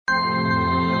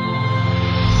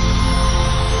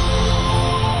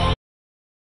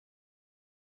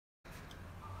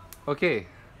Okay,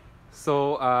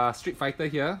 so Street Fighter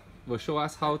here will show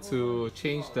us how to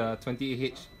change the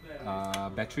 28H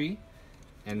battery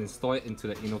and install it into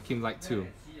the Inokim Lite 2.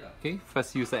 Okay,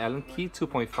 first use the Allen key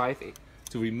 2.5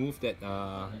 to remove that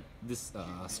this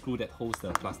screw that holds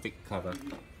the plastic cover.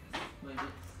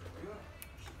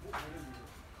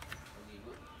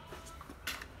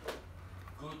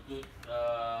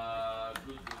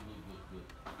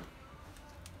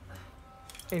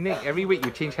 Hey Nick, every week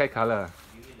you change hair color.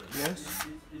 Yes.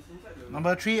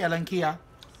 Number 3, Allen key.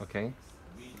 Okay,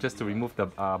 just to remove the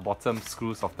bottom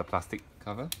screws of the plastic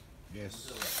cover.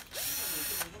 Yes.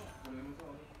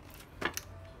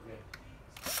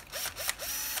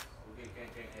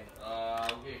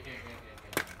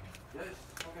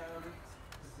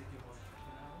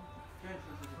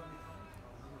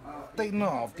 Take note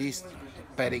of this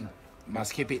padding.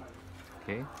 Must keep it.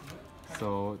 Okay,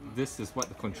 so this is what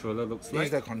the controller looks This like.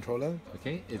 is the controller.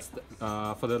 Okay, it's the,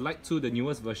 for the Lite 2, the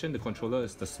newest version, the controller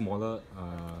is the smaller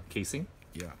casing.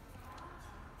 Yeah.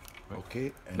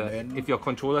 Okay, and The, then if your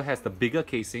controller has the bigger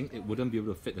casing, it wouldn't be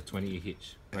able to fit the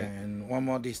 28H. Right? and one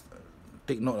more. This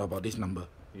take note about this number.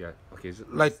 Yeah. Okay. So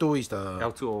Lite 2 is the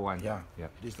L201. yeah. Yeah.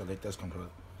 This is the latest controller.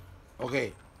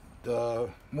 Okay, the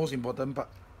most important part.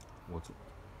 Motor.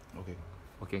 Okay,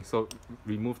 Okay. So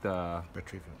remove the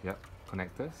battery film.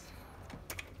 connectors.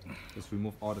 Just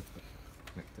remove all the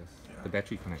connectors. The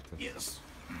battery connectors. Yes.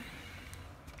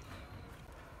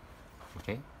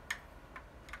 Okay.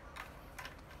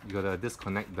 You gotta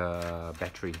disconnect the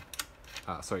battery.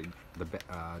 Sorry,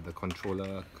 the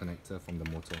controller connector from the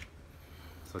motor.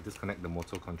 So disconnect the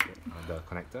motor control, the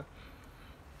connector.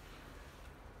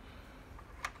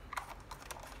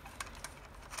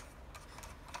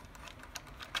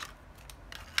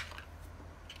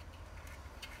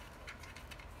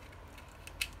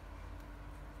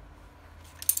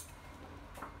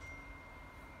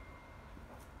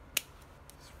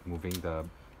 Moving the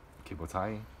cable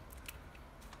tie.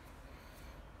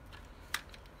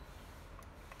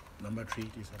 Number 3,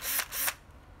 this one.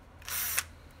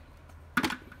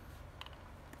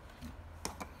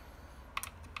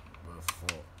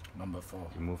 Number 4.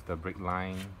 Remove the brake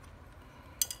line.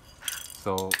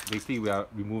 So basically we are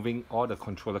removing all the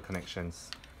controller connections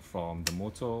from the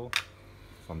motor,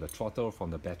 from the throttle,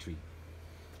 from the battery.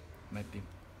 19.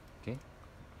 Okay?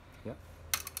 Yeah.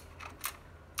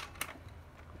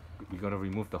 We're gonna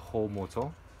remove the whole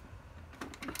motor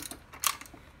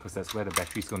because that's where the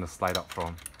battery is gonna slide out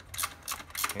from.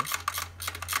 Okay.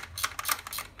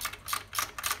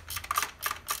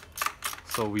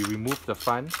 So we remove the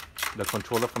front, the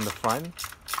controller from the front,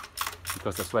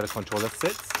 because that's where the controller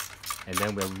sits, and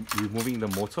then we're removing the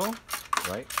motor,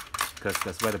 right? Because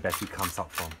that's where the battery comes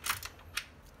out from.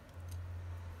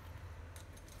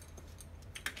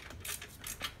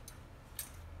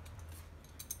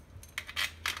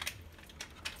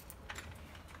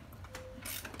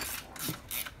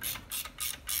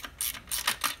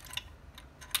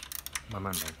慢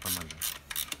慢来，慢慢来，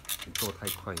你做太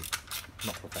快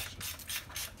not professional.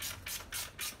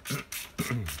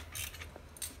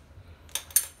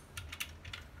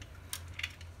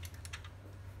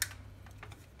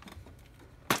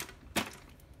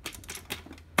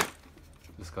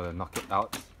 Just gotta knock it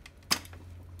out.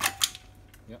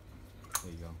 Yep,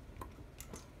 there you go.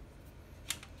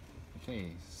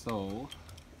 Okay, so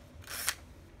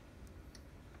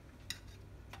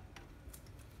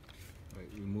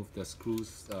remove the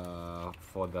screws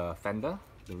for the fender,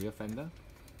 the rear fender.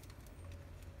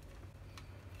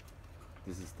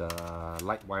 This is the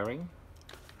light wiring.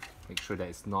 Make sure that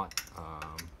it's not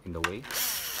in the way.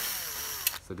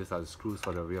 So these are the screws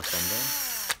for the rear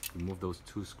fender. Remove those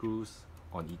 2 screws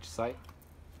on each side.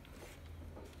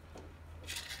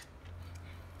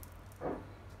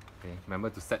 Okay, remember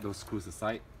to set those screws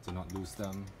aside to not lose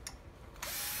them.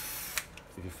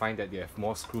 If you find that you have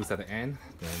more screws at the end,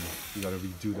 then you gotta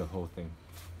redo the whole thing.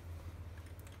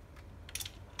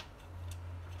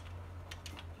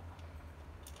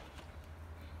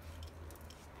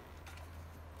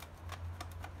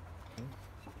 Okay.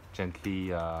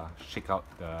 Gently shake out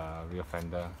the rear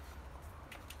fender.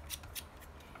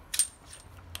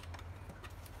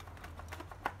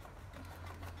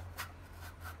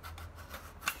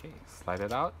 Okay, slide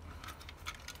it out.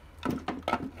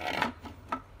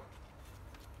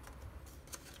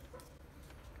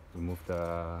 Remove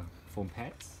the foam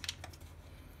pads.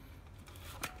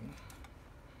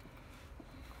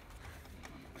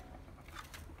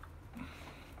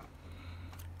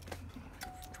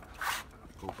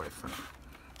 Go by front.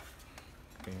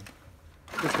 Okay.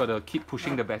 Just gotta keep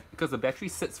pushing the battery because the battery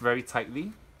sits very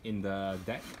tightly in the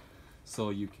deck,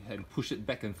 so you can push it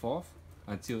back and forth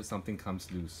until something comes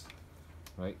loose,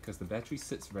 right? Because the battery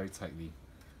sits very tightly.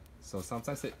 So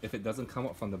sometimes if it doesn't come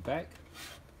up from the back,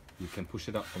 you can push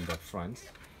it up from the front,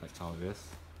 like how it is,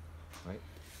 right?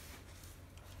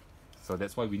 So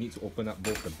that's why we need to open up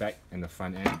both the back and the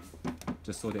front end,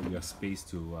 just so that we have space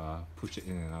to push it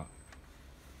in and out.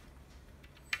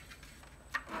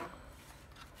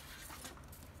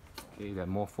 Okay, there are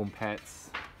more foam pads.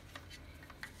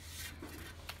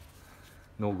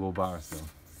 No go bars though.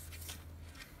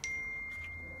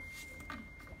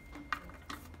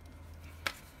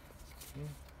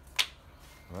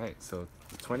 Alright, so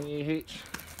the 20AH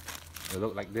will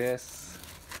look like this.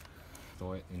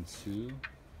 Throw it into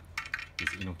this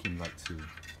Inokim Light 2.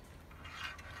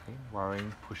 Okay,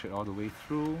 wiring, push it all the way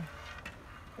through.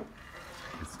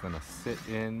 It's gonna sit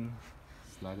in,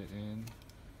 slide it in.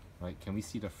 Right, can we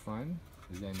see the front?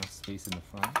 Is there enough space in the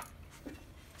front?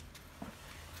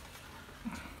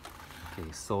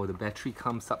 Okay, so the battery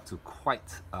comes up to quite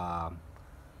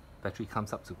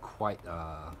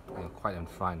quite in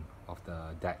front of the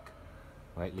deck.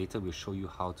 Right, later we'll show you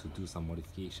how to do some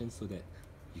modifications so that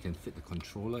you can fit the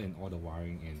controller and all the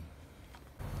wiring in.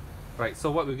 Right,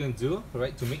 so what we're going to do,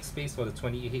 right, to make space for the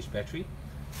 20AH battery,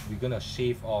 we're going to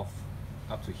shave off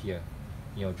up to here,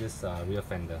 you know, this rear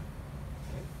fender.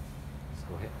 Okay, let's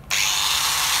go ahead.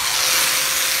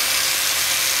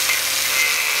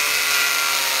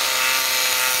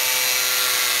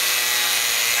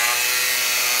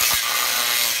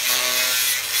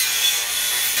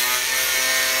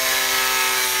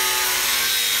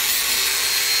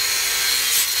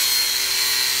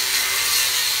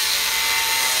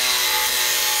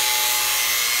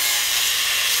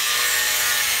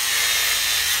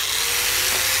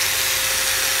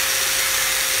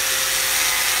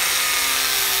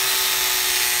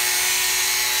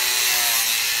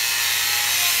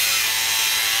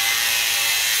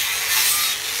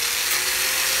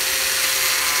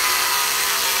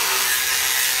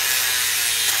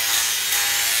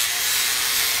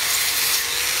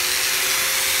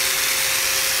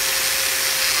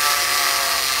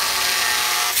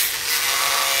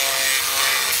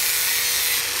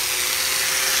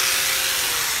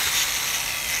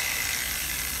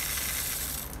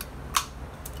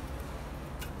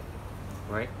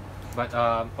 Right, but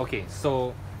okay,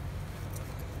 so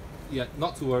yeah,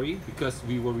 not to worry, because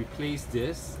we will replace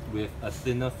this with a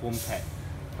thinner foam pad,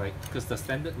 right? Because the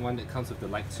standard one that comes with the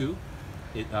Light 2,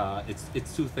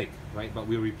 it's too thick, right? But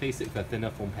we'll replace it with a thinner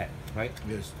foam pad, right?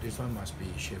 Yes, this one must be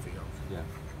shaved off. Yeah.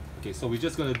 Okay, so we're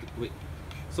just going to wait.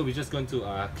 So we're just going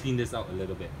to clean this out a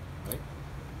little bit, right?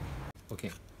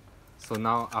 Okay. So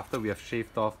now after we have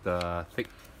shaved off the thick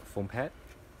foam pad,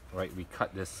 right? We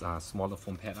cut this smaller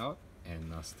foam pad out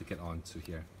and stick it onto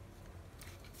here.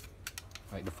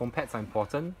 Right, the foam pads are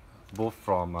important, both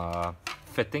from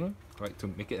fitting, right, to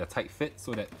make it a tight fit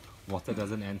so that water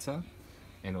doesn't enter,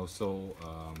 and also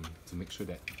to make sure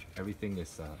that everything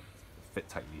is fit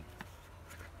tightly.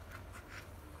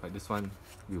 Like this one,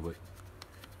 we would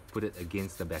put it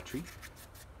against the battery.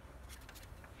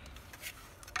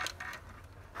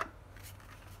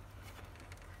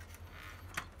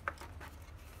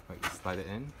 Right, slide it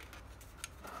in.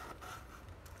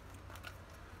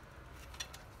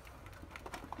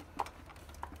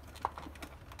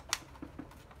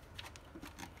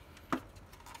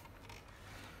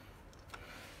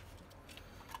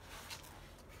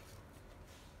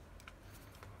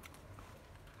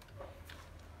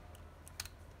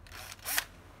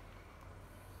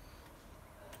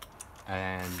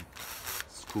 And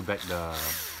screw back the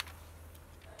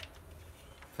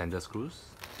fender screws.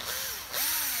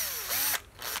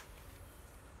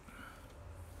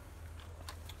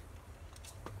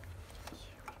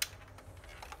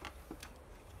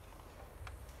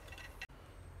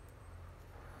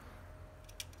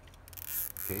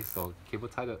 Okay, so cable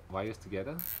tie the wires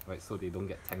together, right, so they don't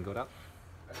get tangled up.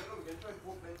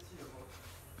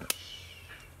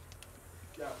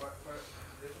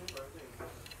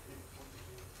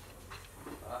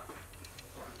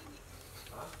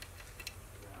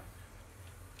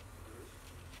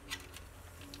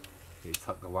 Okay,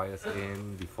 tuck the wires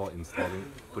in before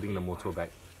putting the motor back.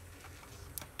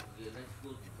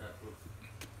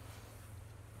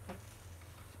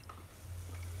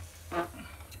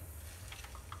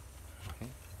 Okay.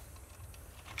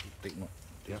 Take note.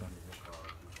 Yeah.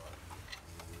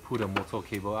 Pull the motor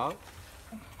cable out.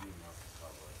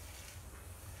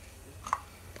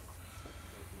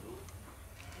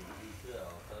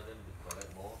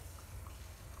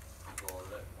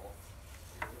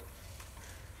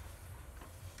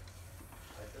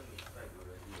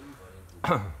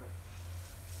 Okay.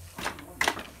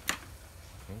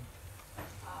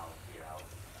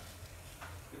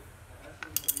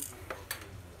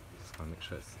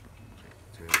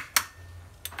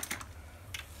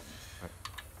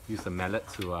 use a mallet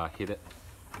to hit it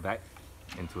back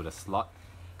into the slot.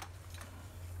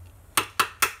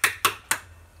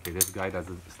 Okay, this guy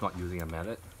is not using a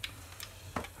mallet.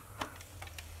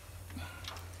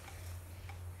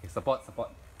 Okay, support.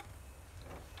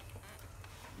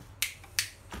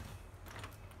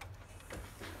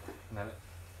 Mallet.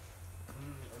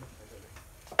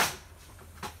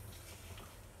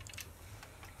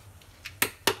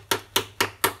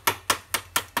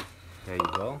 There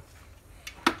you go.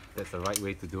 That's the right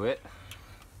way to do it.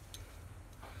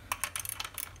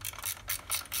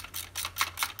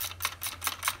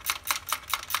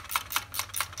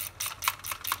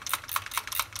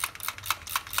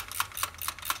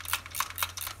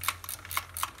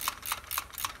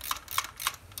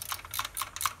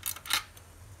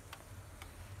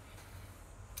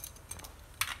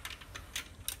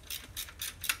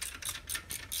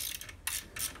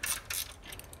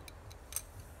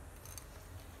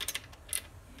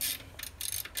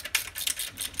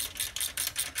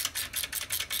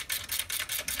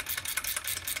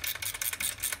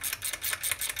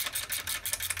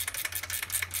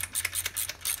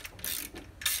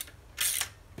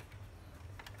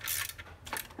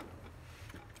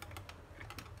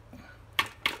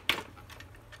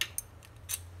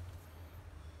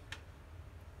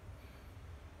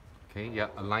 Okay, yeah,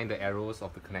 align the arrows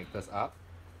of the connectors up,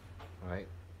 right,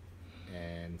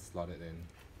 and slot it in.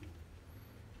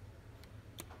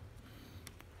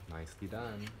 Nicely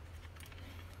done.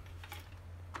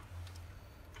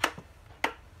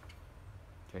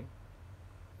 Okay,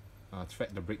 thread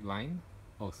the brake line.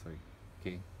 Oh, sorry.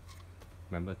 Okay,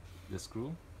 remember this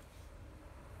screw?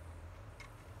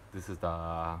 This is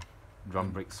the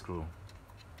drum brake screw,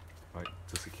 right,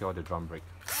 to secure the drum brake.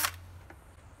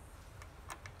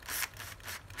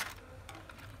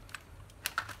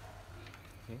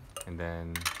 Okay, and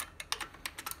then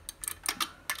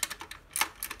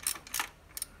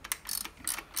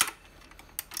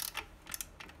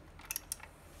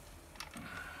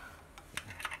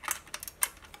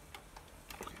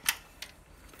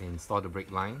install the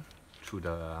brake line through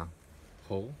the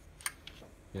hole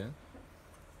here.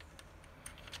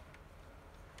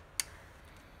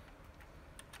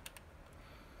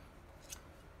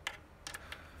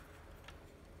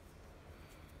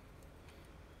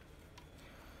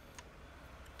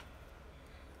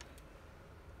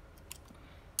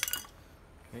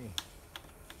 Okay,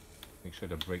 make sure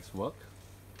the brakes work.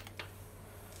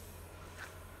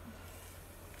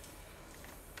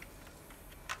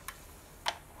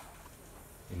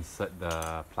 Insert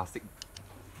the plastic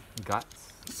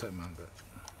guts. Insert my gut.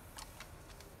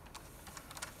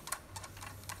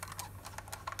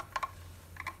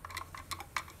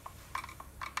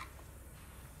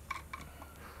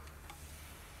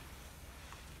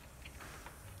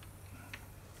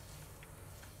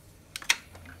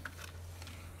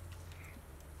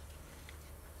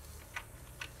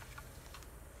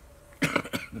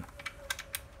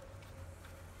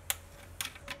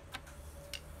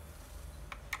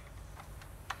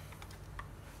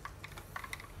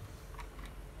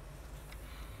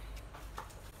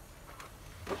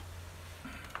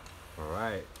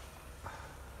 Alright,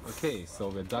 okay, so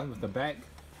we're done with the back.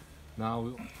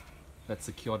 Now let's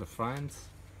secure the front.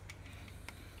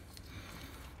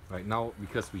 Right now,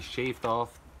 because we shaved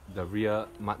off the rear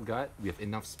mudguard, we have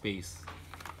enough space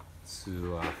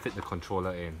to fit the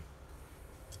controller in.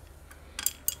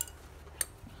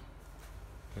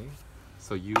 Okay,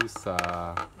 so use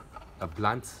a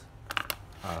blunt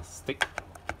stick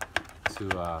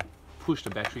to push the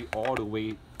battery all the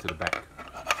way to the back.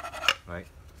 Right,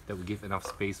 that will give enough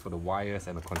space for the wires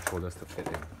and the controllers to fit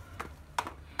in.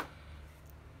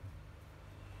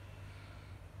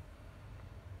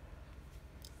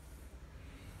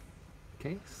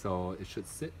 Okay, so it should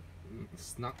sit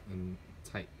snug and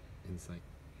tight inside.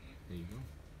 There you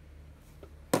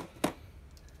go.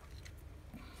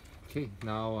 Okay,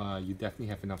 now you definitely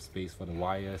have enough space for the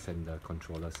wires and the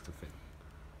controllers to fit.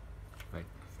 Right.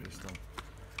 Face down.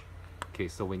 Okay,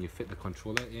 so when you fit the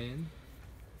controller in,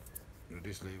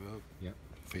 This label. yep.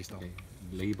 Face down. Okay,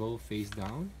 label face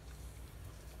down.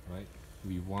 Right.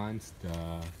 We want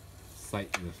the side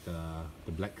with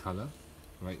the black color,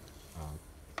 right?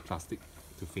 Plastic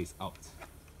to face out.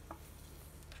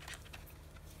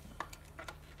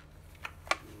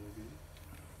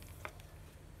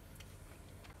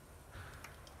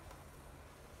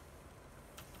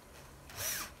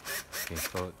 Okay,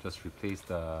 so just replace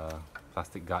the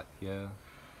plastic guard here,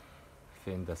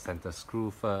 fit in the center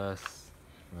screw first,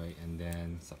 right, and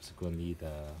then subsequently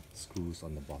the screws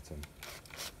on the bottom.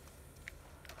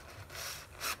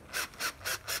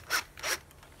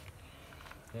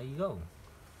 There you go.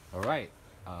 Alright,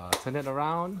 turn it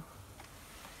around.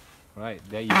 Right,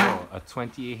 there you go, a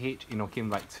 20AH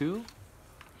Inokim Light 2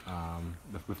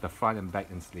 with the front and back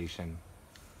installation.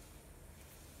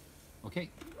 Okay,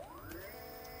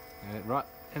 and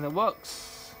it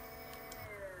works.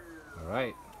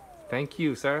 Alright, thank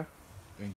you, sir.